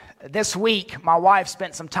This week, my wife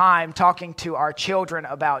spent some time talking to our children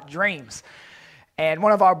about dreams. And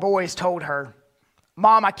one of our boys told her,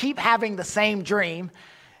 "Mom, I keep having the same dream.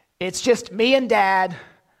 It's just me and Dad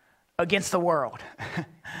against the world."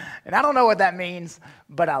 And I don't know what that means,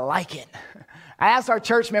 but I like it. I asked our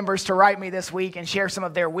church members to write me this week and share some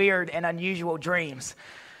of their weird and unusual dreams.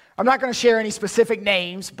 I'm not going to share any specific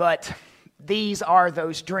names, but these are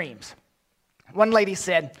those dreams. One lady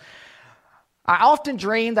said, "I often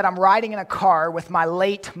dream that I'm riding in a car with my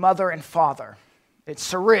late mother and father. It's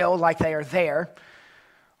surreal, like they are there.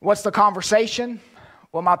 What's the conversation?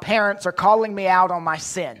 Well, my parents are calling me out on my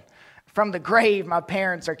sin. From the grave, my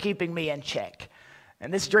parents are keeping me in check."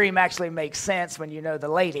 And this dream actually makes sense when you know the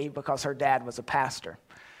lady, because her dad was a pastor.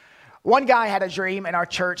 One guy had a dream in our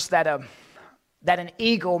church that an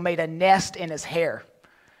eagle made a nest in his hair.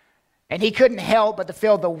 And he couldn't help but to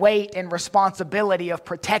feel the weight and responsibility of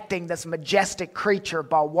protecting this majestic creature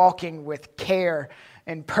by walking with care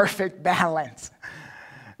and perfect balance.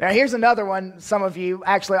 Now, here's another one some of you,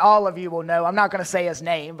 actually all of you will know. I'm not going to say his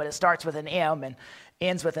name, but it starts with an M and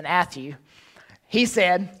ends with an Atthew. He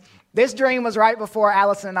said, "This dream was right before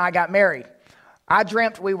Allison and I got married. I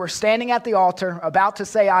dreamt we were standing at the altar about to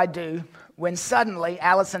say I do, when suddenly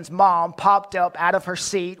Allison's mom popped up out of her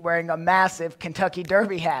seat wearing a massive Kentucky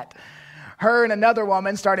Derby hat. Her and another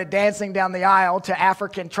woman started dancing down the aisle to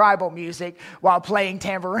African tribal music while playing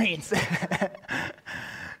tambourines."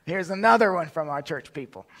 Here's another one from our church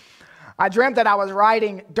people. "I dreamt that I was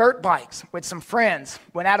riding dirt bikes with some friends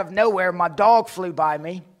when out of nowhere my dog flew by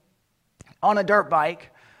me on a dirt bike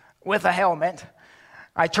with a helmet.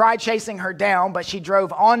 I tried chasing her down, but she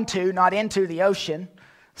drove onto, not into the ocean.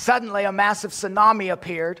 Suddenly a massive tsunami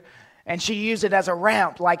appeared and she used it as a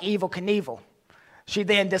ramp like Evel Knievel. She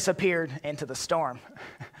then disappeared into the storm."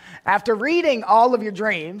 After reading all of your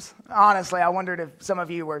dreams, honestly, I wondered if some of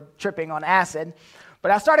you were tripping on acid,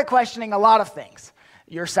 but I started questioning a lot of things.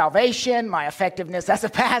 Your salvation, my effectiveness as a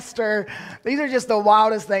pastor. These are just the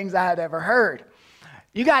wildest things I had ever heard.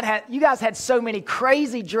 You guys had so many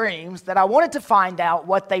crazy dreams that I wanted to find out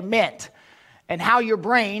what they meant and how your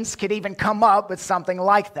brains could even come up with something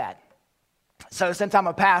like that. So since I'm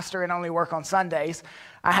a pastor and only work on Sundays,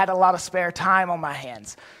 I had a lot of spare time on my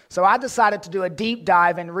hands. So I decided to do a deep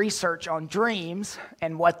dive and research on dreams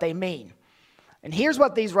and what they mean. And here's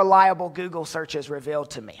what these reliable Google searches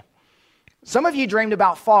revealed to me. Some of you dreamed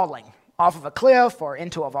about falling off of a cliff or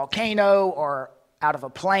into a volcano or out of a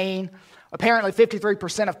plane. Apparently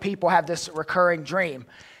 53% of people have this recurring dream.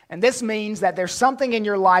 And this means that there's something in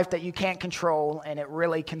your life that you can't control and it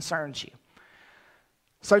really concerns you.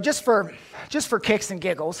 So just for kicks and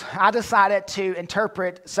giggles, I decided to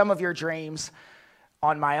interpret some of your dreams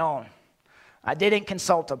on my own. I didn't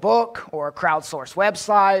consult a book or a crowdsourced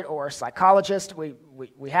website or a psychologist.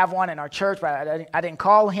 We have one in our church, but I didn't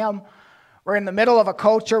call him. We're in the middle of a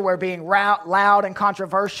culture where being loud and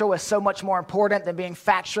controversial is so much more important than being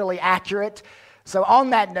factually accurate. So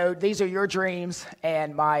on that note, these are your dreams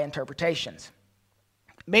and my interpretations.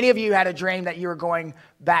 Many of you had a dream that you were going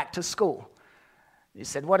back to school. You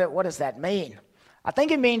said, what does that mean? I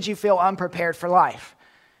think it means you feel unprepared for life.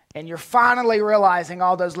 And you're finally realizing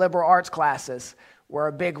all those liberal arts classes were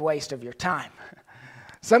a big waste of your time.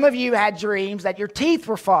 Some of you had dreams that your teeth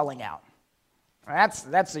were falling out.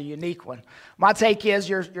 That's a unique one. My take is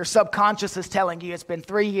your subconscious is telling you it's been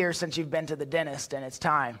 3 years since you've been to the dentist and it's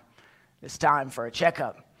time. It's time for a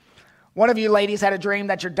checkup. One of you ladies had a dream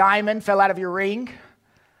that your diamond fell out of your ring.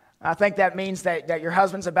 I think that means that your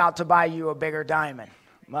husband's about to buy you a bigger diamond.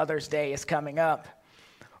 Mother's Day is coming up.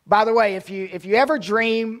 By the way, if you ever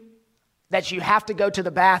dream that you have to go to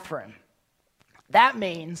the bathroom, that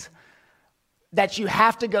means that you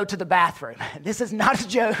have to go to the bathroom. This is not a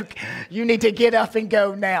joke. You need to get up and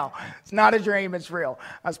go now. It's not a dream, it's real.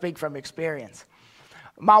 I speak from experience.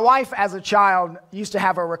 My wife, as a child, used to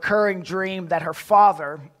have a recurring dream that her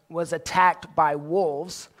father was attacked by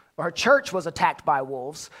wolves, or her church was attacked by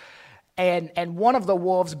wolves, and one of the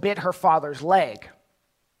wolves bit her father's leg.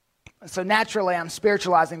 So naturally, I'm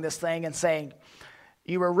spiritualizing this thing and saying,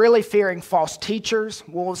 you were really fearing false teachers,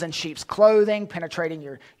 wolves in sheep's clothing, penetrating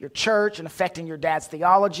your church and affecting your dad's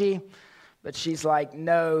theology. But she's like,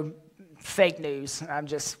 no, fake news. I'm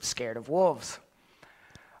just scared of wolves.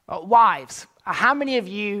 Wives, how many of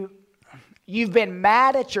you've been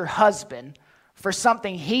mad at your husband for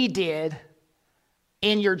something he did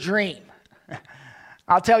in your dream?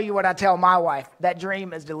 I'll tell you what I tell my wife. That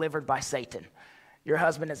dream is delivered by Satan. Your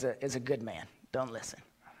husband is a good man. Don't listen.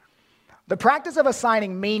 The practice of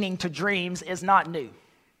assigning meaning to dreams is not new.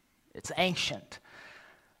 It's ancient.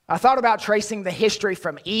 I thought about tracing the history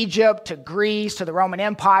from Egypt to Greece to the Roman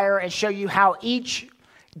Empire and show you how each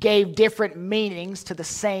gave different meanings to the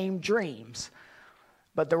same dreams.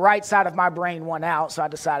 But the right side of my brain won out, so I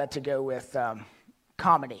decided to go with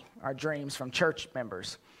comedy, our dreams from church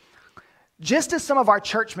members. Just as some of our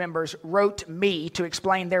church members wrote me to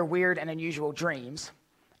explain their weird and unusual dreams,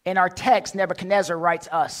 in our text, Nebuchadnezzar writes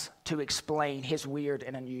us to explain his weird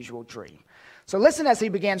and unusual dream. So listen as he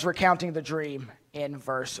begins recounting the dream in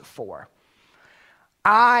verse 4.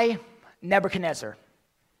 I, Nebuchadnezzar,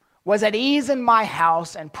 was at ease in my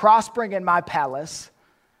house and prospering in my palace.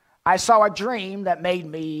 I saw a dream that made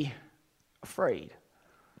me afraid.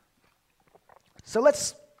 So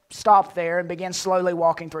let's stop there and begin slowly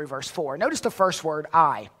walking through verse 4. Notice the first word,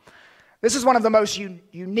 I. This is one of the most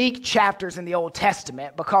unique chapters in the Old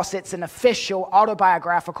Testament because it's an official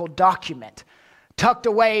autobiographical document. Tucked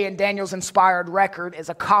away in Daniel's inspired record is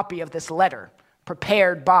a copy of this letter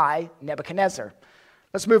prepared by Nebuchadnezzar.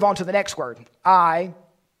 Let's move on to the next word. I,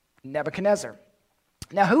 Nebuchadnezzar.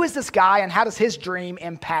 Now, who is this guy and how does his dream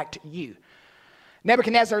impact you?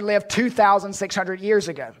 Nebuchadnezzar lived 2,600 years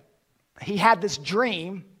ago. He had this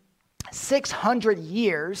dream 600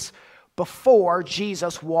 years before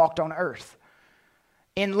Jesus walked on earth.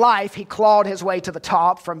 In life, he clawed his way to the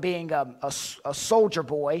top from being a soldier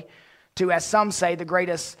boy to, as some say, the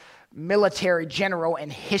greatest military general in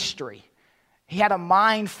history. He had a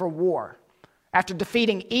mind for war. After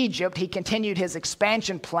defeating Egypt, he continued his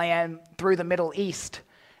expansion plan through the Middle East,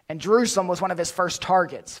 and Jerusalem was one of his first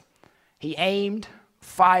targets. He aimed,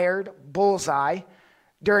 fired, bullseye.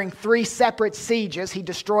 During 3 separate sieges, he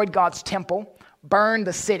destroyed God's temple, burned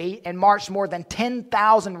the city, and marched more than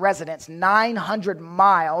 10,000 residents 900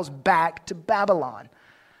 miles back to Babylon.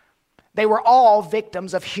 They were all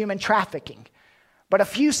victims of human trafficking, but a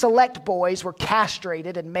few select boys were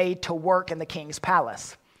castrated and made to work in the king's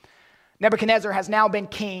palace. Nebuchadnezzar has now been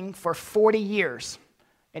king for 40 years,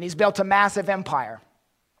 and he's built a massive empire.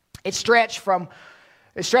 It stretches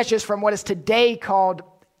from what is today called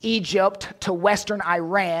Egypt to western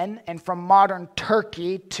Iran, and from modern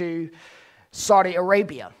Turkey to Saudi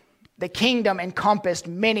Arabia. The kingdom encompassed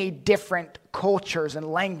many different cultures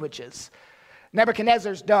and languages.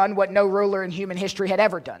 Nebuchadnezzar's done what no ruler in human history had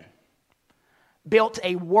ever done. Built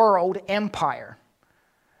a world empire.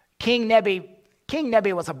 King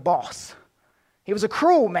Nebi was a boss. He was a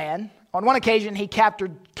cruel man. On one occasion, he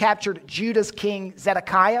captured Judah's king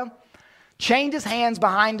Zedekiah, chained his hands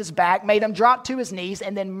behind his back, made him drop to his knees,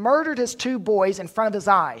 and then murdered his 2 boys in front of his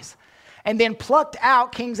eyes, and then plucked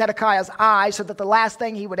out King Zedekiah's eye so that the last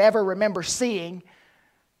thing he would ever remember seeing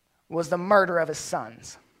was the murder of his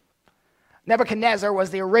sons. Nebuchadnezzar was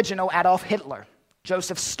the original Adolf Hitler,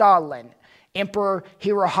 Joseph Stalin, Emperor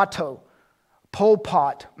Hirohito, Pol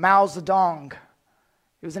Pot, Mao Zedong.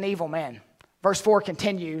 He was an evil man. Verse 4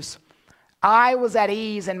 continues, I was at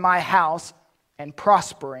ease in my house and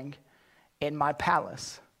prospering in my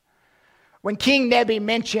palace. When King Nebi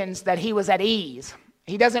mentions that he was at ease,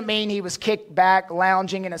 he doesn't mean he was kicked back,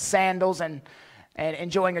 lounging in his sandals and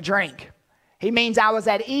enjoying a drink. He means I was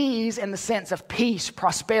at ease in the sense of peace,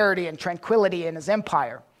 prosperity, and tranquility in his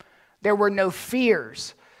empire. There were no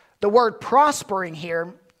fears. The word prospering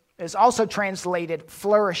here is also translated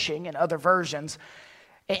flourishing in other versions.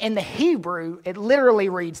 In the Hebrew, it literally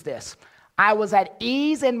reads this: I was at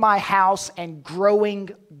ease in my house and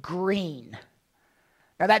growing green.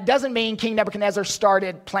 Now that doesn't mean King Nebuchadnezzar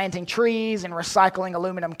started planting trees and recycling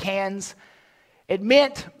aluminum cans. It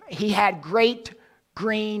meant he had great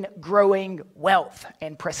green growing wealth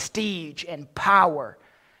and prestige and power.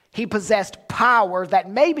 He possessed power that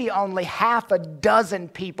maybe only half a dozen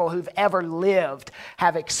people who've ever lived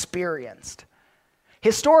have experienced.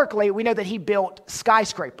 Historically, we know that he built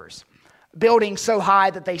skyscrapers, buildings so high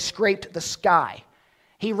that they scraped the sky.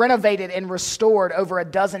 He renovated and restored over a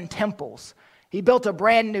dozen temples. He built a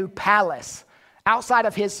brand new palace. Outside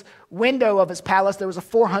of his window of his palace, there was a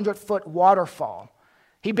 400-foot waterfall.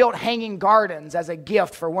 He built hanging gardens as a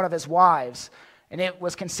gift for one of his wives, and it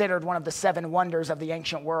was considered one of the 7 wonders of the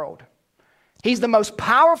ancient world. He's the most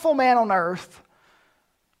powerful man on earth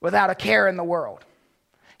without a care in the world.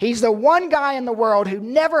 He's the one guy in the world who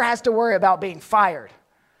never has to worry about being fired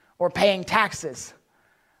or paying taxes.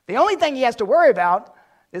 The only thing he has to worry about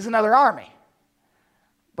is another army.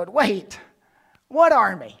 But wait, what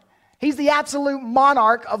army? He's the absolute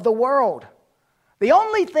monarch of the world. The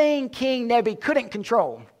only thing King Nebi couldn't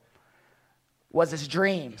control was his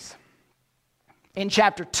dreams. In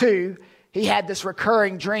chapter 2, he had this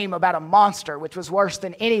recurring dream about a monster, which was worse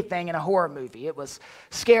than anything in a horror movie. It was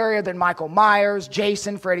scarier than Michael Myers,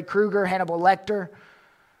 Jason, Freddy Krueger, Hannibal Lecter.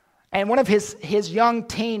 And one of his young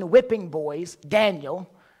teen whipping boys, Daniel,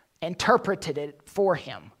 interpreted it for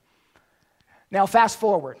him. Now fast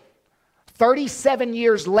forward. 37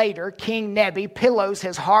 years later, King Nebi pillows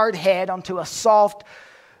his hard head onto a soft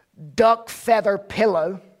duck feather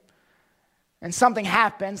pillow, and something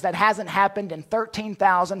happens that hasn't happened in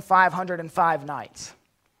 13,505 nights.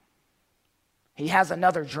 He has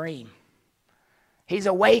another dream. He's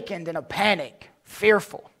awakened in a panic,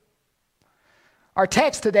 fearful. Our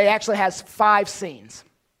text today actually has 5 scenes.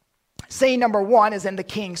 Scene number 1 is in the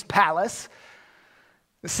king's palace.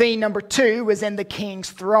 Scene number 2 is in the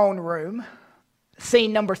king's throne room.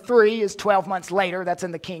 Scene number 3 is 12 months later. That's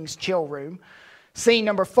in the king's chill room. Scene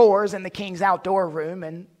number 4 is in the king's outdoor room.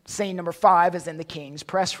 And scene number 5 is in the king's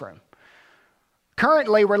press room.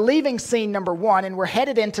 Currently, we're leaving scene number 1 and we're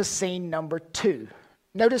headed into scene number 2.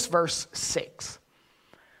 Notice verse 6.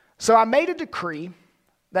 So I made a decree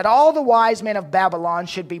that all the wise men of Babylon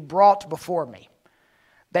should be brought before me,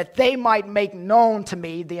 that they might make known to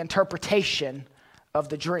me the interpretation of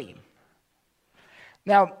the dream.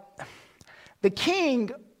 Now, the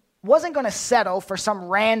king wasn't going to settle for some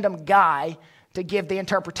random guy to give the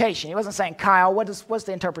interpretation. He wasn't saying, Kyle, what's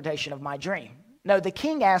the interpretation of my dream? No, the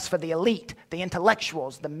king asked for the elite, the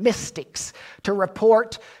intellectuals, the mystics to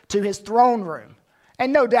report to his throne room.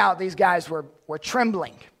 And no doubt these guys were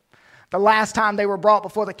trembling. The last time they were brought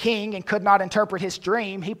before the king and could not interpret his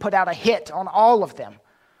dream, he put out a hit on all of them.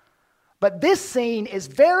 But this scene is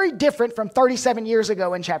very different from 37 years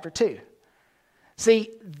ago in chapter 2.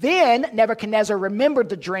 See, then Nebuchadnezzar remembered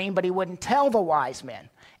the dream, but he wouldn't tell the wise men.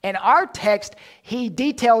 In our text, he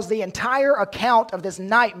details the entire account of this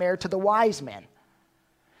nightmare to the wise men.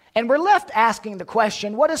 And we're left asking the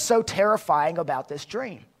question, what is so terrifying about this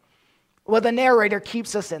dream? Well, the narrator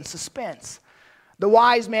keeps us in suspense. The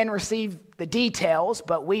wise men receive the details,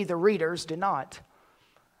 but we, the readers, do not.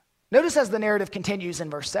 Notice as the narrative continues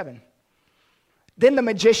in verse 7. Then the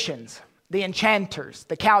magicians, the enchanters,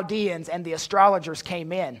 the Chaldeans, and the astrologers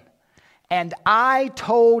came in, and I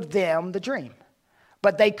told them the dream,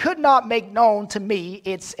 but they could not make known to me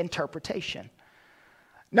its interpretation.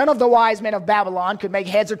 None of the wise men of Babylon could make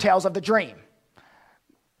heads or tails of the dream.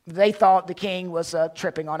 They thought the king was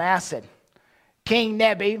tripping on acid. King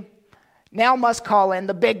Nebi now must call in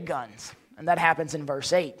the big guns, and that happens in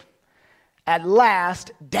verse 8. At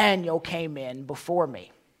last, Daniel came in before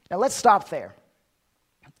me. Now let's stop there.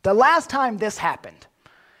 The last time this happened,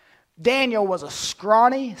 Daniel was a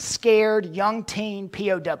scrawny, scared, young teen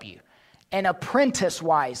POW, an apprentice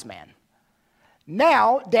wise man.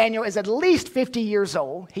 Now, Daniel is at least 50 years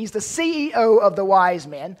old. He's the CEO of the wise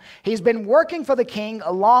men. He's been working for the king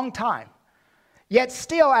a long time. Yet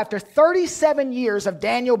still, after 37 years of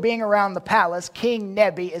Daniel being around the palace, King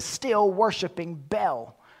Nebi is still worshiping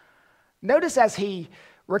Baal. Notice as he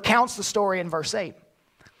recounts the story in verse 8.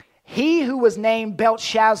 He who was named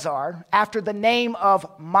Belshazzar, after the name of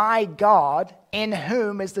my God, in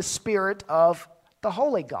whom is the spirit of the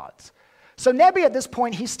holy gods. So Nebi at this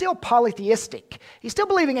point, he's still polytheistic. He's still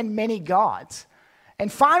believing in many gods.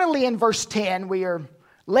 And finally in verse 10, we are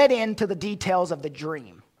led into the details of the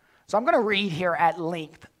dream. So I'm going to read here at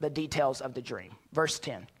length the details of the dream. Verse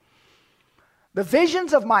 10. The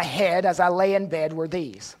visions of my head as I lay in bed were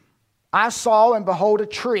these. I saw and behold a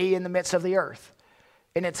tree in the midst of the earth,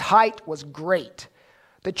 and its height was great.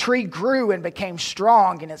 The tree grew and became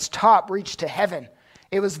strong, and its top reached to heaven.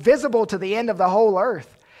 It was visible to the end of the whole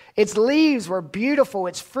earth. Its leaves were beautiful,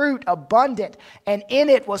 its fruit abundant, and in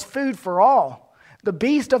it was food for all. The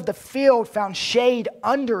beast of the field found shade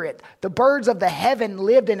under it. The birds of the heaven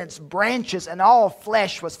lived in its branches, and all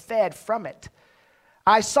flesh was fed from it.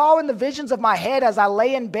 I saw in the visions of my head as I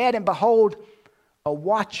lay in bed, and behold, a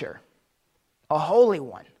watcher, a holy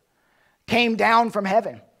one, came down from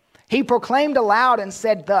heaven. He proclaimed aloud and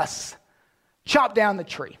said thus, chop down the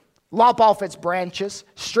tree, lop off its branches,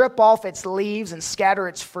 strip off its leaves, and scatter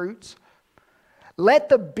its fruits. Let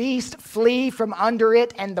the beast flee from under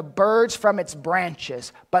it and the birds from its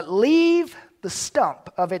branches, but leave the stump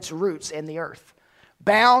of its roots in the earth,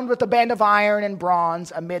 bound with a band of iron and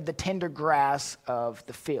bronze amid the tender grass of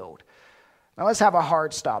the field. Now let's have a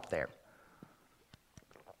hard stop there.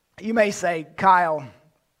 You may say, Kyle,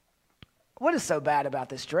 what is so bad about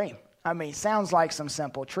this dream? I mean, sounds like some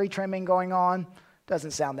simple tree trimming going on.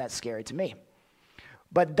 Doesn't sound that scary to me.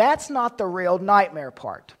 But that's not the real nightmare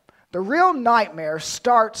part. The real nightmare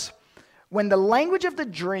starts when the language of the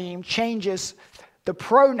dream changes the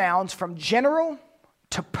pronouns from general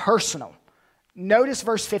to personal. Notice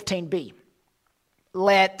verse 15b.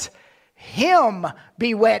 Let him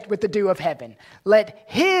be wet with the dew of heaven. Let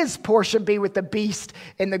his portion be with the beast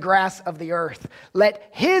in the grass of the earth. Let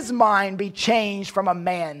his mind be changed from a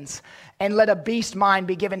man's, and let a beast mind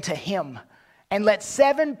be given to him. And let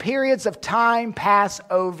 7 periods of time pass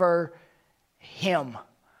over him.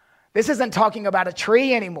 This isn't talking about a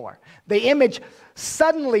tree anymore. The image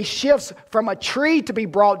suddenly shifts from a tree to be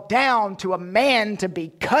brought down to a man to be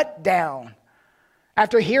cut down.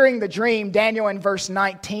 After hearing the dream, Daniel in verse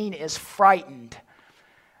 19 is frightened,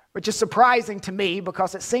 which is surprising to me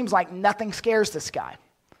because it seems like nothing scares this guy.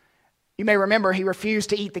 You may remember he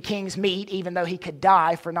refused to eat the king's meat even though he could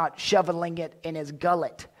die for not shoveling it in his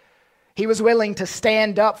gullet. He was willing to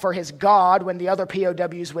stand up for his God when the other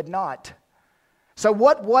POWs would not. So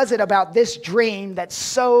what was it about this dream that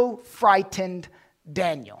so frightened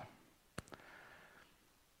Daniel?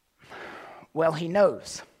 Well, he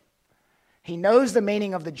knows. He knows the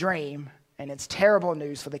meaning of the dream, and it's terrible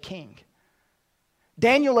news for the king.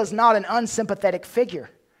 Daniel is not an unsympathetic figure.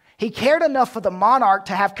 He cared enough for the monarch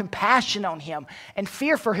to have compassion on him and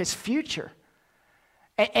fear for his future.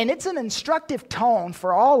 And it's an instructive tone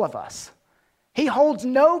for all of us. He holds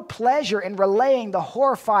no pleasure in relaying the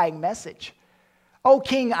horrifying message. Oh,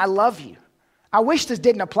 king, I love you. I wish this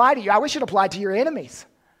didn't apply to you. I wish it applied to your enemies.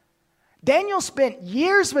 Daniel spent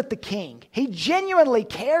years with the king. He genuinely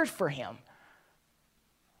cared for him.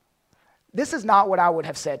 This is not what I would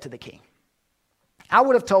have said to the king. I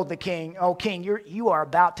would have told the king, oh, king, you are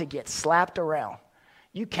about to get slapped around.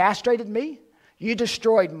 You castrated me. You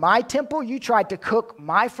destroyed my temple. You tried to cook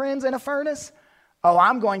my friends in a furnace. Oh,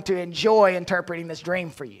 I'm going to enjoy interpreting this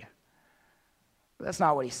dream for you. But that's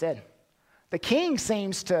not what he said. The king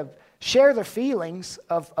seems to share the feelings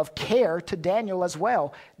of care to Daniel as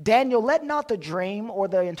well. Daniel, let not the dream or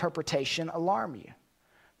the interpretation alarm you.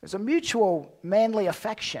 There's a mutual manly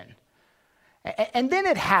affection. And then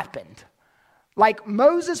it happened. Like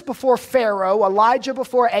Moses before Pharaoh, Elijah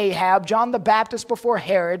before Ahab, John the Baptist before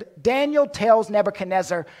Herod, Daniel tells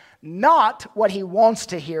Nebuchadnezzar not what he wants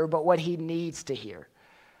to hear, but what he needs to hear.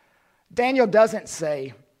 Daniel doesn't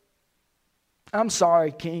say, I'm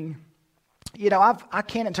sorry, king. You know, I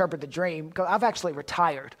can't interpret the dream because I've actually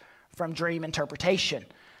retired from dream interpretation.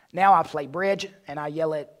 Now I play bridge and I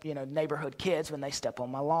yell at, neighborhood kids when they step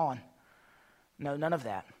on my lawn. No, none of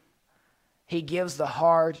that. He gives the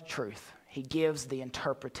hard truth. He gives the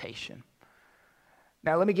interpretation.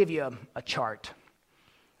 Now, let me give you a chart.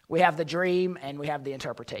 We have the dream and we have the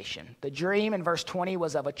interpretation. The dream in verse 20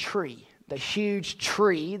 was of a tree. The huge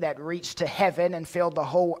tree that reached to heaven and filled the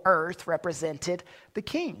whole earth represented the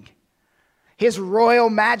king. His royal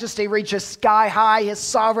majesty reaches sky high. His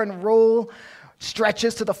sovereign rule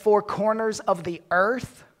stretches to the 4 corners of the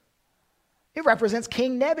earth. It represents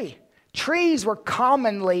King Nebi. Trees were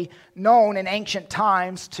commonly known in ancient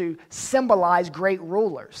times to symbolize great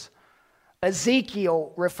rulers.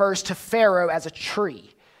 Ezekiel refers to Pharaoh as a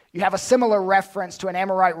tree. You have a similar reference to an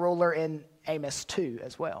Amorite ruler in Amos 2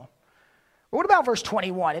 as well. But what about verse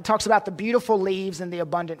 21? It talks about the beautiful leaves and the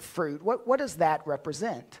abundant fruit. What does that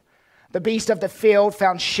represent? The beast of the field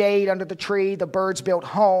found shade under the tree. The birds built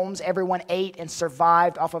homes. Everyone ate and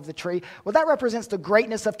survived off of the tree. Well, that represents the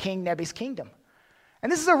greatness of King Nebi's kingdom.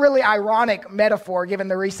 And this is a really ironic metaphor given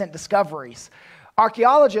the recent discoveries.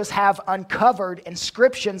 Archaeologists have uncovered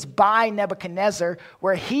inscriptions by Nebuchadnezzar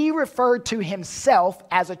where he referred to himself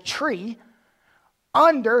as a tree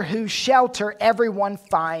under whose shelter everyone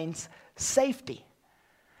finds safety.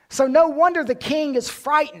 So no wonder the king is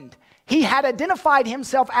frightened. He had identified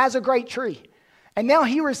himself as a great tree, and now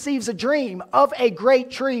he receives a dream of a great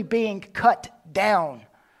tree being cut down.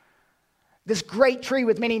 This great tree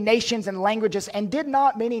with many nations and languages, and did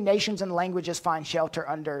not many nations and languages find shelter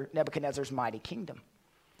under Nebuchadnezzar's mighty kingdom?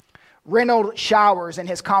 Reynold Showers, in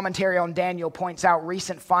his commentary on Daniel, points out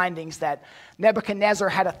recent findings that Nebuchadnezzar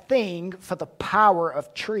had a thing for the power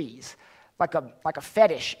of trees, like a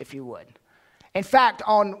fetish, if you would. In fact,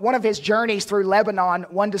 on one of his journeys through Lebanon,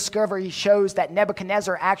 one discovery shows that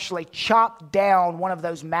Nebuchadnezzar actually chopped down one of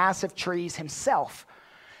those massive trees himself.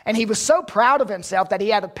 And he was so proud of himself that he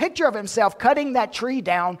had a picture of himself cutting that tree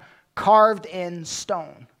down, carved in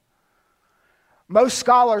stone. Most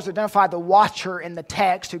scholars identify the watcher in the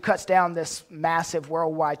text who cuts down this massive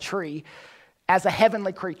worldwide tree as a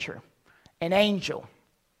heavenly creature, an angel,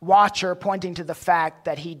 watcher pointing to the fact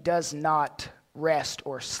that he does not rest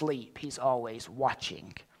or sleep. He's always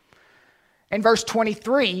watching. In verse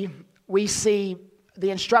 23, we see the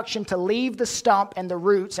instruction to leave the stump and the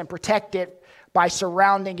roots and protect it by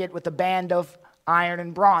surrounding it with a band of iron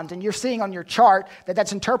and bronze. And you're seeing on your chart that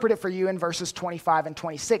that's interpreted for you in verses 25 and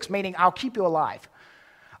 26, meaning I'll keep you alive.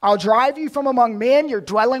 I'll drive you from among men. Your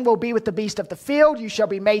dwelling will be with the beast of the field. You shall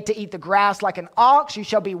be made to eat the grass like an ox. You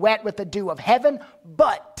shall be wet with the dew of heaven.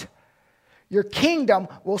 But your kingdom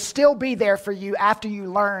will still be there for you after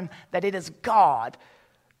you learn that it is God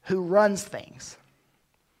who runs things.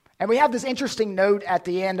 And we have this interesting note at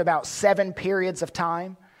the end about 7 periods of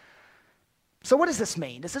time. So what does this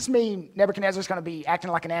mean? Does this mean Nebuchadnezzar is going to be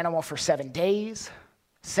acting like an animal for 7 days,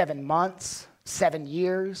 7 months, 7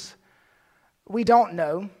 years? We don't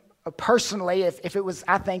know. Personally, I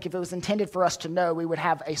think if it was intended for us to know, we would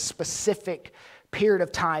have a specific period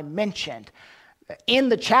of time mentioned. In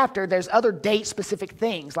the chapter, there's other date-specific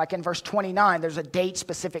things. Like in verse 29, there's a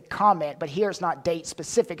date-specific comment, but here it's not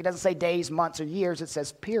date-specific. It doesn't say days, months, or years. It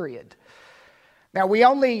says period. Now, we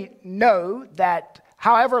only know that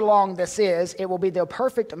however long this is, it will be the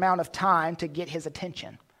perfect amount of time to get his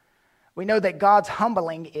attention. We know that God's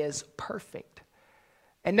humbling is perfect.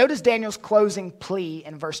 And notice Daniel's closing plea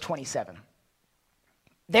in verse 27.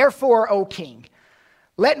 Therefore, O king,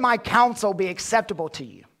 let my counsel be acceptable to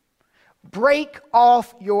you. Break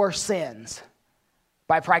off your sins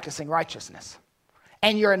by practicing righteousness,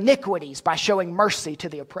 and your iniquities by showing mercy to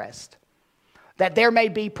the oppressed, that there may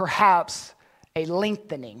be perhaps a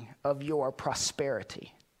lengthening of your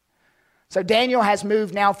prosperity. So Daniel has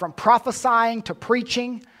moved now from prophesying to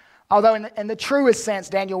preaching, although in the truest sense,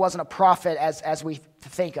 Daniel wasn't a prophet as we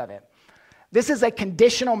think of it. This is a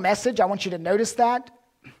conditional message. I want you to notice that.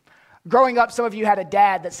 Growing up, some of you had a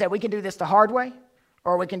dad that said, we can do this the hard way,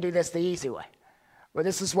 or we can do this the easy way. Well,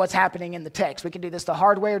 this is what's happening in the text. We can do this the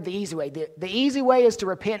hard way or the easy way. The easy way is to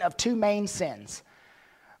repent of 2 main sins.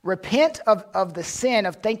 Repent of the sin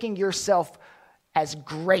of thinking yourself as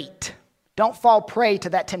great. Don't fall prey to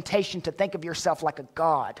that temptation to think of yourself like a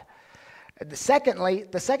god. The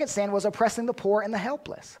second sin was oppressing the poor and the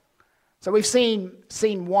helpless. So we've seen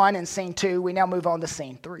scene 1 and scene 2. We now move on to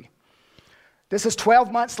scene 3. This is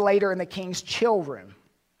 12 months later in the king's chill room.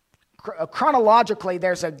 Chronologically,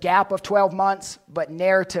 there's a gap of 12 months, but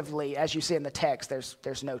narratively, as you see in the text,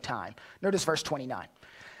 there's no time. Notice verse 29.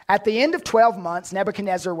 At the end of 12 months,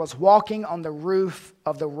 Nebuchadnezzar was walking on the roof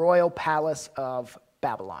of the royal palace of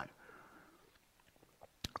Babylon.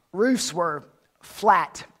 Roofs were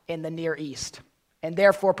flat in the Near East, and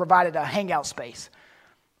therefore provided a hangout space,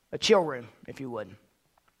 a chill room, if you would.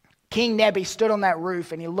 King Nebi stood on that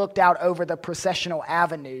roof, and he looked out over the processional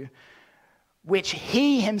avenue, which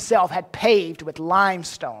he himself had paved with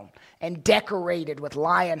limestone and decorated with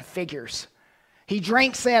lion figures. He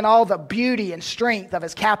drinks in all the beauty and strength of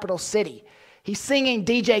his capital city. He's singing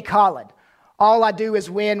DJ Khaled. All I do is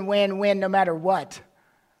win, win, win, no matter what.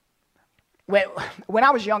 When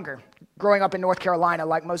I was younger, growing up in North Carolina,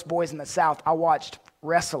 like most boys in the South, I watched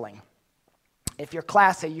wrestling. If you're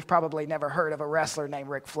classy, you've probably never heard of a wrestler named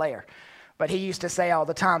Ric Flair. But he used to say all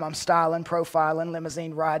the time, I'm styling, profiling,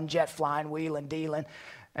 limousine riding, jet flying, wheeling, dealing,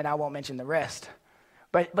 and I won't mention the rest.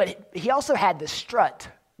 But he also had the strut,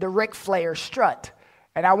 the Ric Flair strut.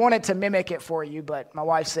 And I wanted to mimic it for you, but my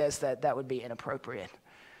wife says that would be inappropriate.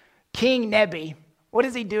 King Nebi, what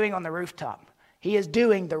is he doing on the rooftop? He is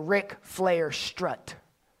doing the Ric Flair strut.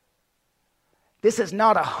 This is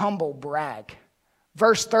not a humble brag.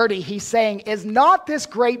 Verse 30, he's saying, is not this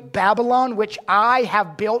great Babylon, which I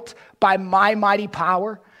have built by my mighty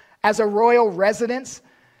power, as a royal residence,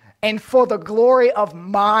 and for the glory of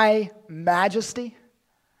my majesty?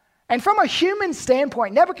 And from a human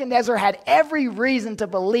standpoint, Nebuchadnezzar had every reason to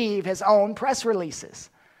believe his own press releases.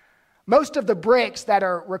 Most of the bricks that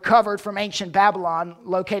are recovered from ancient Babylon,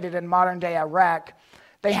 located in modern-day Iraq,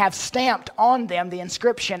 they have stamped on them the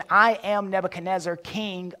inscription, I am Nebuchadnezzar,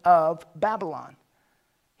 king of Babylon.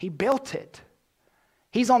 He built it.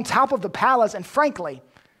 He's on top of the palace, and frankly,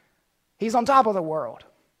 he's on top of the world.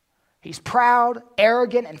 He's proud,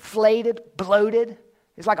 arrogant, inflated, bloated.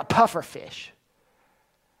 He's like a puffer fish.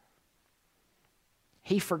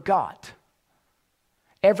 He forgot.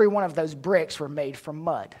 Every one of those bricks were made from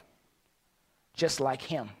mud, just like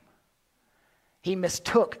him. He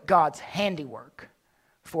mistook God's handiwork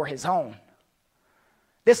for his own.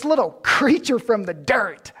 This little creature from the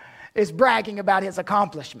dirt is bragging about his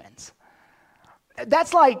accomplishments.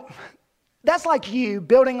 That's like you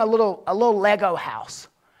building a little Lego house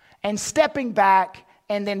and stepping back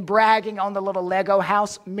and then bragging on the little Lego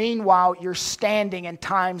house. Meanwhile, you're standing in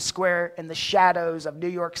Times Square in the shadows of New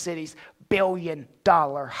York City's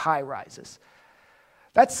billion-dollar high-rises.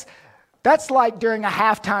 That's like during a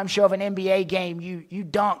halftime show of an NBA game, you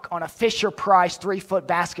dunk on a Fisher-Price 3-foot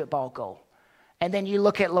basketball goal. And then you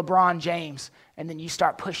look at LeBron James, and then you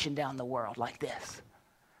start pushing down the world like this.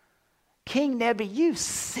 King Nebi, you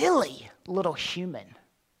silly little human.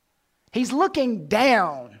 He's looking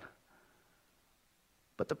down.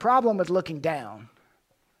 But the problem with looking down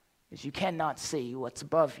is you cannot see what's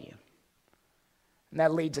above you. And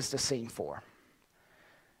that leads us to scene 4.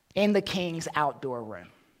 In the king's outdoor room.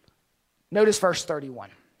 Notice verse 31.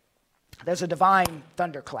 There's a divine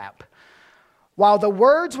thunderclap. While the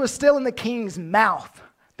words were still in the king's mouth,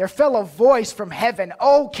 there fell a voice from heaven,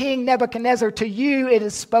 "O King Nebuchadnezzar, to you it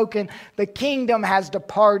is spoken, the kingdom has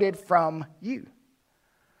departed from you."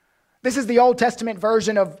 This is the Old Testament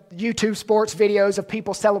version of YouTube sports videos of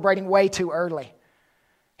people celebrating way too early.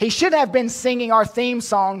 He should have been singing our theme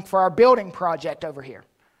song for our building project over here.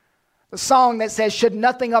 The song that says, "Should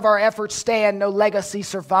nothing of our efforts stand, no legacy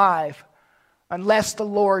survive. Unless the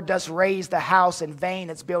Lord does raise the house, in vain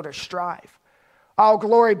its builders strive. All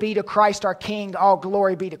glory be to Christ our King, all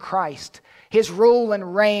glory be to Christ. His rule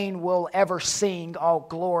and reign will ever sing, all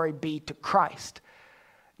glory be to Christ."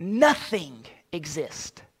 Nothing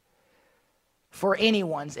exists for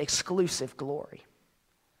anyone's exclusive glory.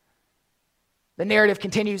 The narrative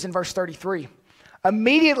continues in verse 33.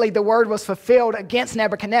 Immediately the word was fulfilled against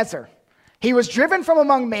Nebuchadnezzar. He was driven from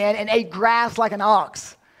among men and ate grass like an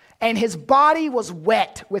ox. And his body was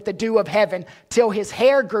wet with the dew of heaven till his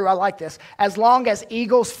hair grew, I like this, as long as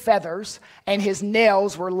eagle's feathers, and his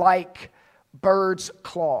nails were like bird's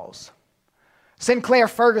claws. Sinclair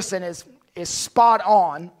Ferguson is spot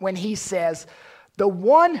on when he says, "The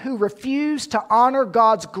one who refused to honor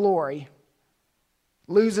God's glory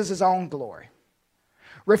loses his own glory.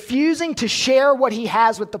 Refusing to share what he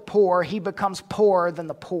has with the poor, he becomes poorer than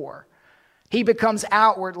the poor. He becomes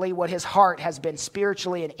outwardly what his heart has been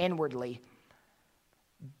spiritually and inwardly,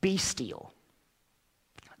 bestial.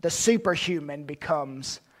 The superhuman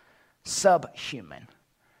becomes subhuman."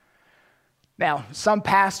 Now, some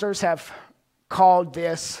pastors have called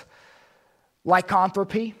this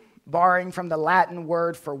lycanthropy, borrowing from the Latin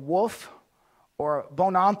word for wolf, or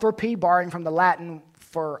bonanthropy, borrowing from the Latin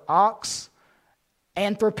for ox,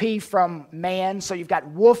 anthropy from man. So you've got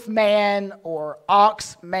wolf man or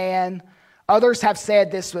ox man. Others have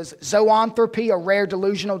said this was zoanthropy, a rare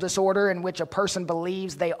delusional disorder in which a person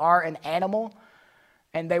believes they are an animal,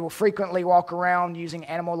 and they will frequently walk around using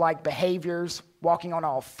animal-like behaviors, walking on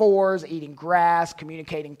all fours, eating grass,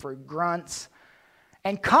 communicating through grunts.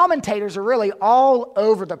 And commentators are really all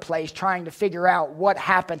over the place trying to figure out what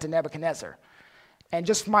happened to Nebuchadnezzar. And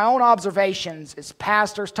just my own observations is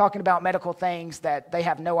pastors talking about medical things that they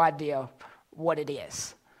have no idea what it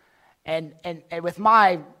is. And with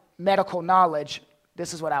my medical knowledge,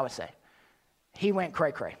 this is what I would say. He went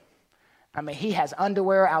cray-cray. I mean, he has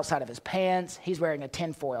underwear outside of his pants. He's wearing a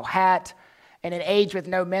tinfoil hat. In an age with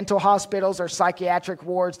no mental hospitals or psychiatric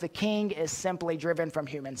wards, the king is simply driven from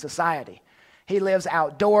human society. He lives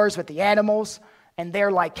outdoors with the animals, and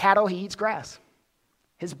there, like cattle, he eats grass.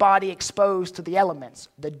 His body exposed to the elements,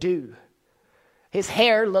 the dew. His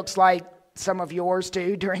hair looks like some of yours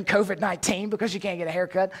do during COVID-19 because you can't get a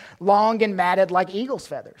haircut, long and matted like eagle's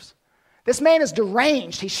feathers. This man is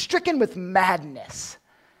deranged. He's stricken with madness.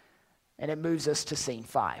 And it moves us to scene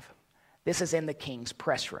 5. This is in the king's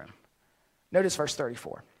press room. Notice verse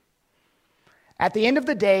 34. At the end of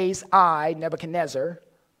the days, I, Nebuchadnezzar,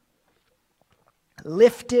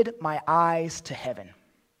 lifted my eyes to heaven,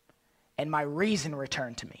 and my reason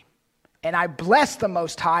returned to me. And I blessed the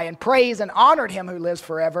Most High and praised and honored him who lives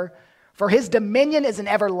forever, for his dominion is an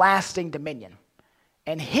everlasting dominion.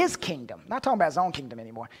 And his kingdom, not talking about his own kingdom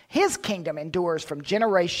anymore, his kingdom endures from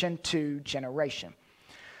generation to generation.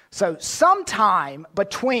 So sometime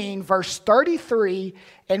between verse 33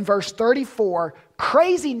 and verse 34,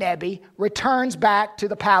 crazy Nebi returns back to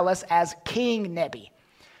the palace as King Nebi.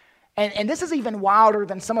 And this is even wilder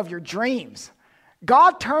than some of your dreams.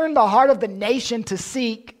 God turned the heart of the nation to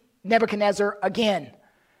seek Nebuchadnezzar again.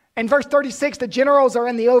 In verse 36, the generals are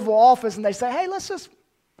in the Oval Office and they say, "Hey,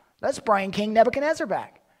 let's bring King Nebuchadnezzar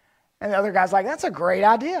back." And the other guy's like, "That's a great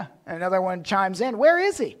idea." And another one chimes in, "Where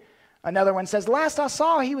is he?" Another one says, "Last I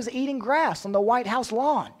saw, he was eating grass on the White House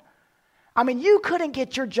lawn." I mean, you couldn't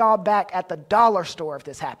get your job back at the dollar store if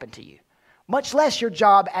this happened to you, much less your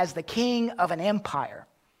job as the king of an empire.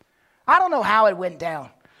 I don't know how it went down,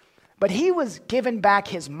 but he was given back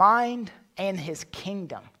his mind and his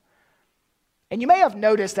kingdom. And you may have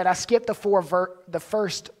noticed that I skipped the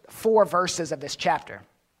first 4 verses of this chapter.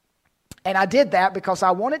 And I did that because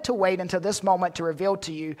I wanted to wait until this moment to reveal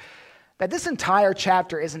to you that this entire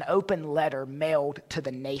chapter is an open letter mailed to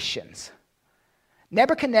the nations.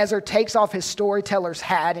 Nebuchadnezzar takes off his storyteller's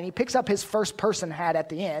hat and he picks up his first-person hat at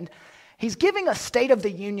the end. He's giving a State of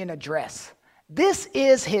the Union address. This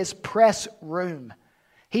is his press room.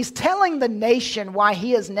 He's telling the nation why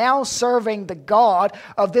he is now serving the God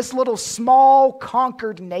of this little small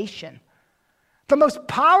conquered nation. The most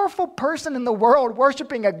powerful person in the world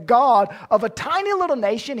worshiping a God of a tiny little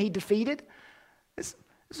nation he defeated. This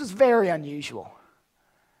is very unusual.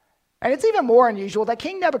 And it's even more unusual that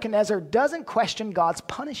King Nebuchadnezzar doesn't question God's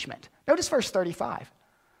punishment. Notice verse 35.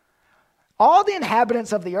 All the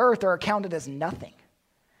inhabitants of the earth are accounted as nothing.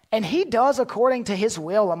 And he does according to his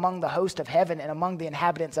will among the host of heaven and among the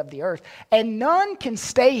inhabitants of the earth. And none can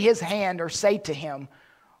stay his hand or say to him,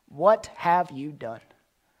 what have you done?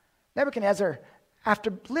 Nebuchadnezzar,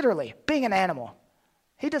 after literally being an animal,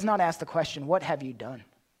 he does not ask the question, what have you done?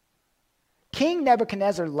 King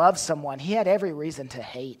Nebuchadnezzar loved someone he had every reason to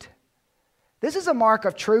hate. This is a mark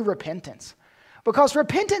of true repentance. Because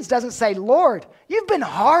repentance doesn't say, Lord, you've been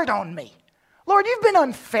hard on me. Lord, you've been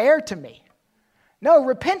unfair to me. No,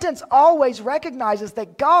 repentance always recognizes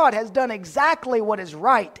that God has done exactly what is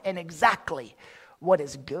right and exactly what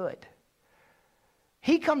is good.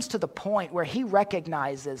 He comes to the point where he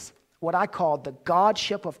recognizes what I call the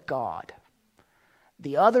Godship of God,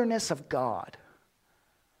 the otherness of God.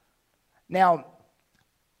 Now,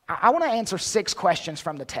 I want to answer 6 questions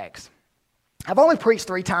from the text. I've only preached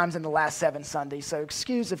 3 times in the last 7 Sundays, so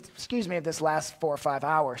excuse me if this lasts 4 or 5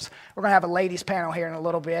 hours. We're going to have a ladies panel here in a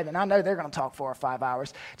little bit, and I know they're going to talk 4 or 5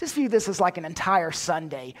 hours. Just view this as like an entire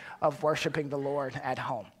Sunday of worshiping the Lord at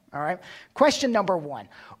home, all right? Question number 1.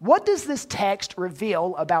 What does this text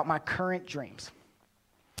reveal about my current dreams?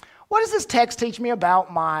 What does this text teach me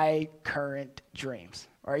about my current dreams?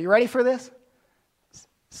 Are you ready for this?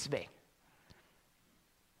 Speak.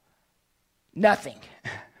 Nothing.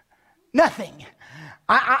 Nothing.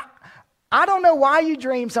 I don't know why you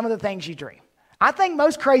dream some of the things you dream. I think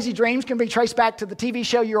most crazy dreams can be traced back to the TV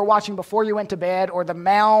show you were watching before you went to bed or the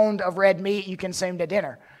mound of red meat you consumed at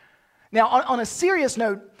dinner. Now, on a serious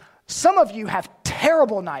note, some of you have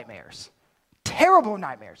terrible nightmares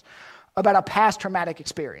about a past traumatic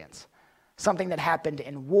experience, something that happened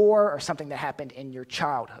in war or something that happened in your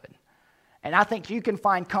childhood. And I think you can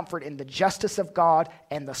find comfort in the justice of God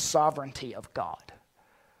and the sovereignty of God.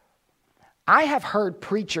 I have heard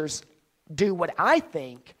preachers do what I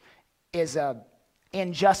think is an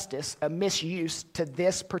injustice, a misuse to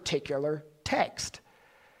this particular text.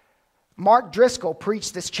 Mark Driscoll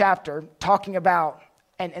preached this chapter talking about,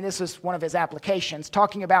 and this was one of his applications,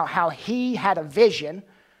 talking about how he had a vision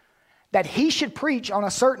that he should preach on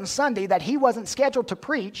a certain Sunday that he wasn't scheduled to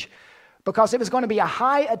preach because it was going to be a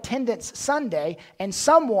high attendance Sunday, and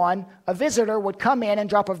someone, a visitor, would come in and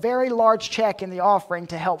drop a very large check in the offering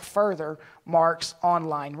to help further Mark's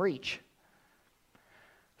online reach.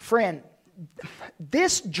 Friend,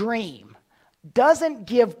 this dream doesn't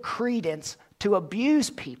give credence to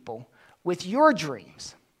abuse people with your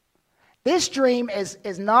dreams. This dream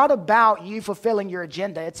is not about you fulfilling your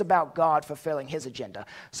agenda. It's about God fulfilling his agenda.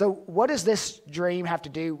 So what does this dream have to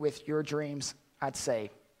do with your dreams? I'd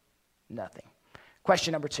say nothing.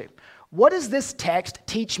 Question number 2. What does this text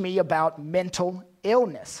teach me about mental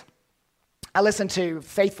illness? I listened to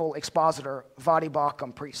faithful expositor Voddie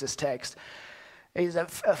Baucham preach this text. He's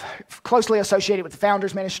closely associated with the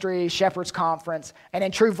Founders Ministry, Shepherd's Conference, and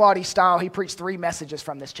in true Voddie style, he preached 3 messages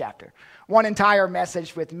from this chapter. One entire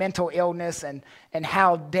message with mental illness and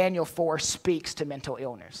how Daniel 4 speaks to mental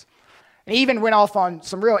illness. And he even went off on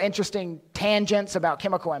some real interesting tangents about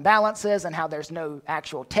chemical imbalances and how there's no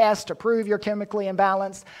actual test to prove you're chemically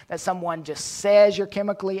imbalanced, that someone just says you're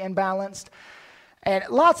chemically imbalanced, and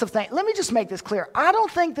lots of things. Let me just make this clear. I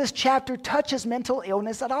don't think this chapter touches mental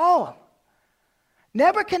illness at all.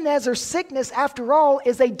 Nebuchadnezzar's sickness, after all,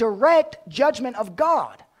 is a direct judgment of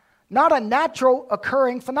God, not a natural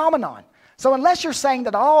occurring phenomenon. So unless you're saying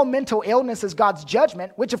that all mental illness is God's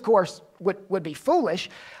judgment, which of course would be foolish,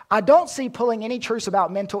 I don't see pulling any truths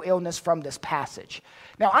about mental illness from this passage.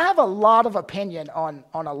 Now, I have a lot of opinion on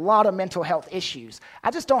a lot of mental health issues. I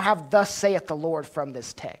just don't have thus saith the Lord from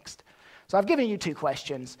this text. So I've given you 2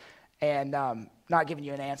 questions and not given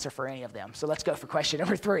you an answer for any of them. So let's go for question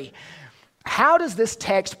number 3. How does this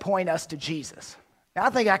text point us to Jesus? Now, I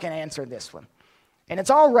think I can answer this one. And it's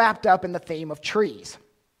all wrapped up in the theme of trees.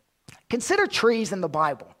 Consider trees in the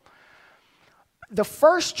Bible. The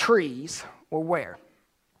first trees were where?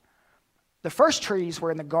 The first trees were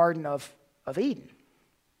in the Garden of Eden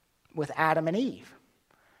with Adam and Eve.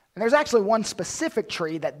 And there's actually one specific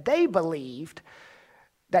tree that they believed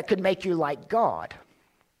that could make you like God.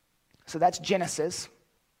 So that's Genesis,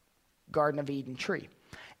 Garden of Eden tree.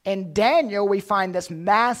 In Daniel, we find this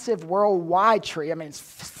massive worldwide tree. I mean, it's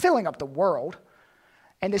filling up the world.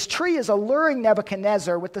 And this tree is alluring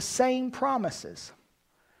Nebuchadnezzar with the same promises.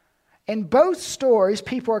 In both stories,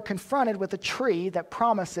 people are confronted with a tree that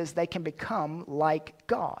promises they can become like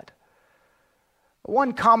God.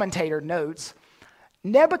 One commentator notes,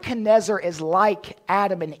 Nebuchadnezzar is like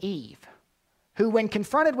Adam and Eve, who when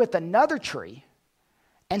confronted with another tree,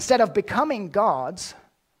 instead of becoming gods,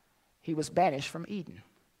 he was banished from Eden.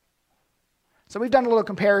 So we've done a little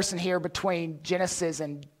comparison here between Genesis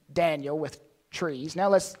and Daniel with trees. Now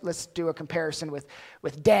let's do a comparison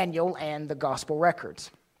with Daniel and the gospel records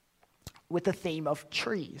with the theme of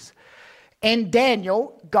trees. In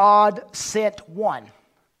Daniel, God sent one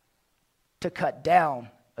to cut down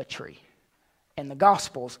a tree. In the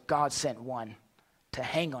Gospels, God sent one to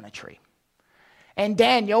hang on a tree. In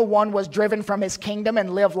Daniel, one was driven from his kingdom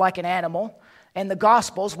and lived like an animal. In the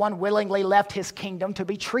Gospels, one willingly left his kingdom to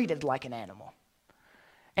be treated like an animal.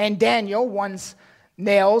 In Daniel, one's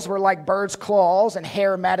nails were like birds' claws and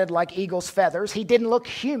hair matted like eagle's feathers. He didn't look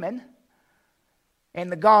human. In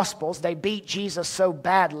the Gospels, they beat Jesus so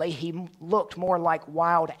badly, he looked more like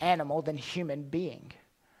wild animal than human being.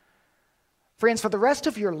 Friends, for the rest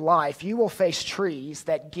of your life, you will face trees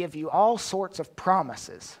that give you all sorts of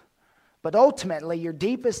promises. But ultimately, your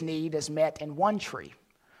deepest need is met in one tree,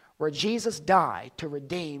 where Jesus died to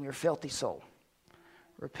redeem your filthy soul.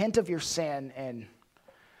 Repent of your sin and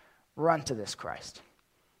run to this Christ.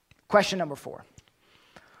 Question number 4.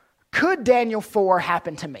 Could Daniel 4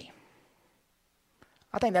 happen to me?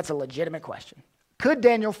 I think that's a legitimate question. Could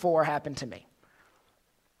Daniel 4 happen to me?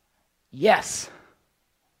 Yes.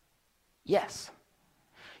 Yes.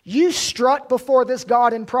 You strut before this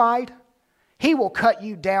God in pride, he will cut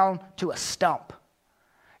you down to a stump.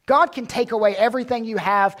 God can take away everything you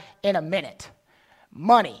have in a minute.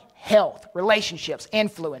 Money, health, relationships,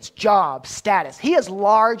 influence, job, status. He is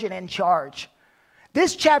large and in charge.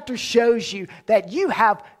 This chapter shows you that you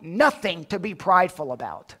have nothing to be prideful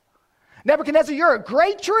about. Nebuchadnezzar, you're a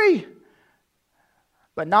great tree,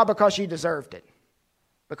 but not because you deserved it,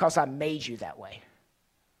 because I made you that way.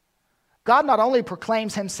 God not only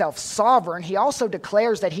proclaims himself sovereign, he also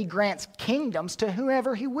declares that he grants kingdoms to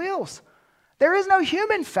whoever he wills. There is no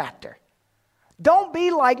human factor. Don't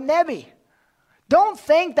be like Nebi. Don't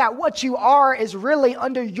think that what you are is really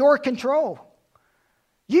under your control.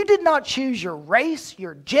 You did not choose your race,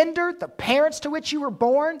 your gender, the parents to which you were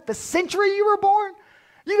born, the century you were born.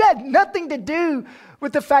 You had nothing to do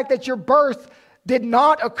with the fact that your birth did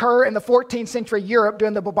not occur in the 14th century Europe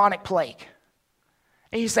during the bubonic plague.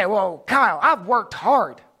 And you say, well, Kyle, I've worked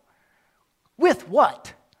hard. With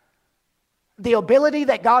what? The ability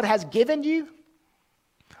that God has given you?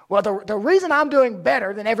 Well, the reason I'm doing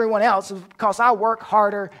better than everyone else is because I work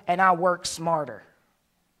harder and I work smarter.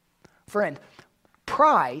 Friend,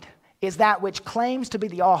 pride is that which claims to be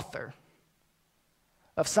the author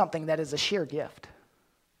of something that is a sheer gift.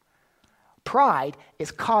 Pride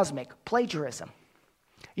is cosmic plagiarism.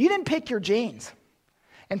 You didn't pick your genes.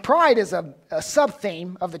 And pride is a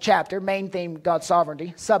sub-theme of the chapter, main theme, God's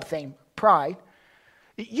sovereignty, sub-theme, pride.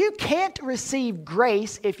 You can't receive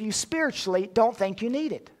grace if you spiritually don't think you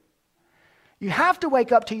need it. You have to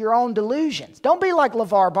wake up to your own delusions. Don't be like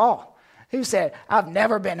LeVar Ball, who said, I've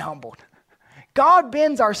never been humbled. God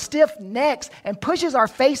bends our stiff necks and pushes our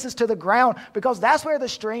faces to the ground because that's where the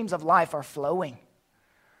streams of life are flowing.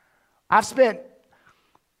 I spent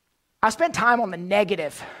time on the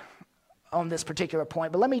negative on this particular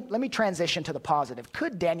point, but let me transition to the positive.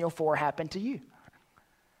 Could Daniel 4 happen to you?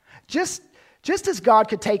 Just as God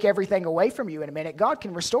could take everything away from you in a minute, God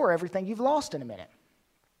can restore everything you've lost in a minute.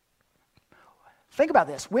 Think about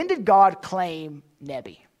this. When did God claim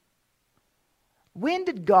Nebi? When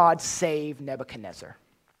did God save Nebuchadnezzar?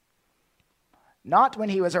 Not when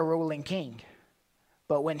he was a ruling king,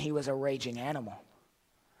 but when he was a raging animal.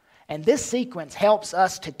 And this sequence helps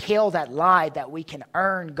us to kill that lie that we can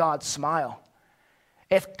earn God's smile.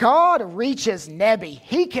 If God reaches Nebi,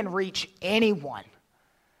 he can reach anyone.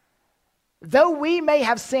 Though we may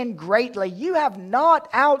have sinned greatly, you have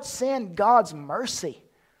not outsinned God's mercy.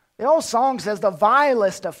 The old song says, the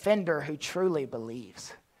vilest offender who truly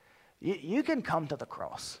believes. You can come to the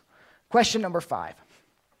cross. Question number 5.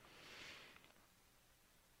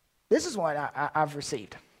 This is what I've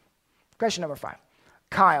received. Question number 5.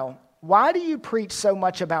 Kyle, why do you preach so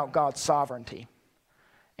much about God's sovereignty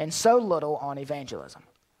and so little on evangelism?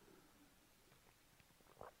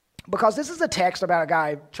 Because this is a text about a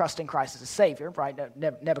guy trusting Christ as a Savior, right?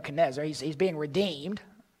 Nebuchadnezzar, he's being redeemed.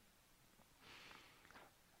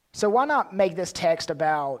 So why not make this text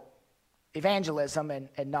about evangelism and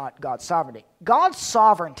not God's sovereignty? God's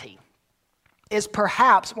sovereignty is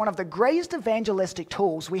perhaps one of the greatest evangelistic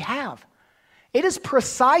tools we have. It is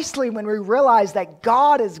precisely when we realize that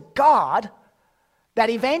God is God that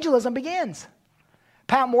evangelism begins.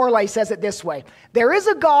 Pat Morley says it this way: there is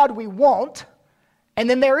a God we want, and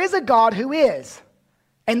then there is a God who is.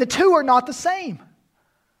 And the two are not the same.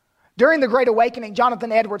 During the Great Awakening,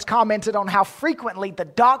 Jonathan Edwards commented on how frequently the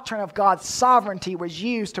doctrine of God's sovereignty was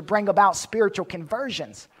used to bring about spiritual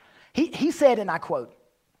conversions. He said, and I quote,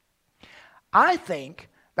 "I think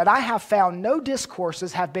that I have found no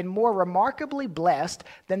discourses have been more remarkably blessed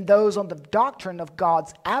than those on the doctrine of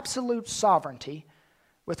God's absolute sovereignty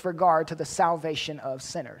with regard to the salvation of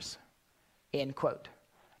sinners." End quote.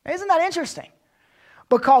 Now, isn't that interesting?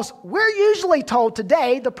 Because we're usually told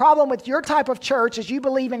today the problem with your type of church is you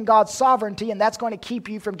believe in God's sovereignty and that's going to keep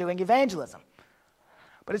you from doing evangelism.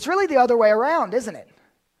 But it's really the other way around, isn't it?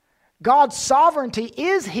 God's sovereignty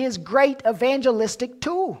is his great evangelistic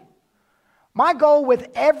tool. My goal with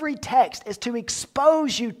every text is to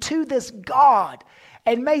expose you to this God,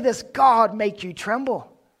 and may this God make you tremble.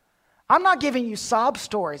 I'm not giving you sob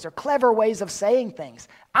stories or clever ways of saying things.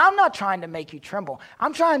 I'm not trying to make you tremble.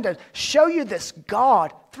 I'm trying to show you this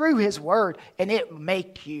God through his word, and it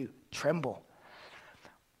make you tremble.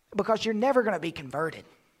 Because you're never going to be converted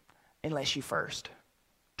unless you first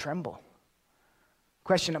tremble.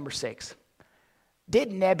 Question number 6.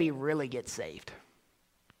 Did Nebi really get saved?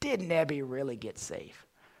 Did Nebi really get saved?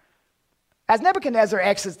 As Nebuchadnezzar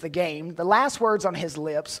exits the game, the last words on his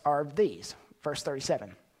lips are these, verse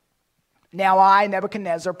 37. "Now I,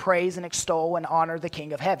 Nebuchadnezzar, praise and extol and honor the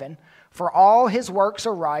King of heaven, for all his works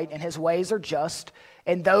are right and his ways are just,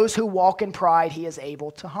 and those who walk in pride he is able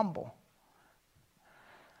to humble."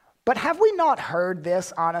 But have we not heard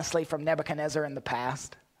this, honestly, from Nebuchadnezzar in the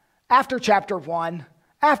past? After chapter 1,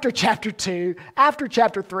 after chapter 2, after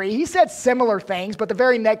chapter 3, he said similar things, but the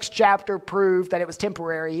very next chapter proved that it was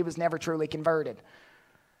temporary. He was never truly converted.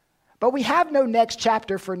 But we have no next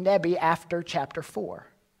chapter for Nebi after chapter 4.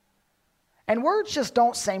 And words just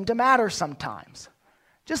don't seem to matter sometimes.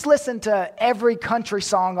 Just listen to every country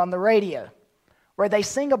song on the radio where they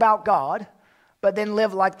sing about God, but then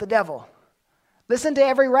live like the devil. Listen to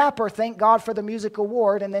every rapper thank God for the music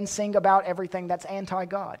award and then sing about everything that's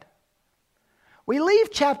anti-God. We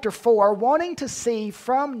leave chapter 4 wanting to see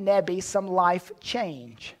from Nebi some life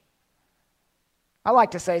change. I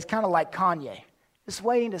like to say it's kind of like Kanye, just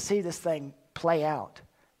waiting to see this thing play out.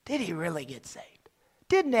 Did he really get saved?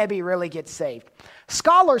 Did Nebi really get saved?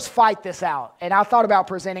 Scholars fight this out, and I thought about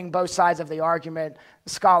presenting both sides of the argument. The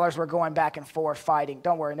scholars were going back and forth fighting.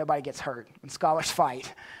 Don't worry, nobody gets hurt when scholars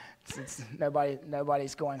fight.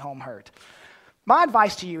 Nobody's going home hurt. My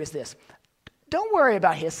advice to you is this: don't worry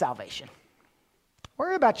about his salvation.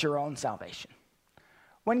 Worry about your own salvation.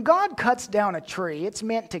 When God cuts down a tree, it's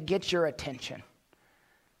meant to get your attention.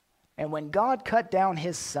 And when God cut down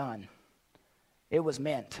his son, it was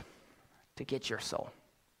meant to get your soul.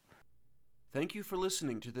 Thank you for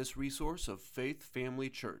listening to this resource of Faith Family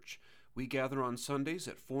Church. We gather on Sundays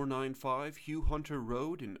at 495 Hugh Hunter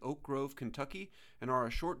Road in Oak Grove, Kentucky, and are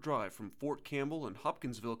a short drive from Fort Campbell and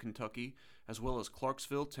Hopkinsville, Kentucky, as well as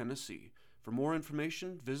Clarksville, Tennessee. For more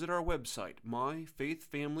information, visit our website,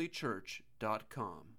 myfaithfamilychurch.com.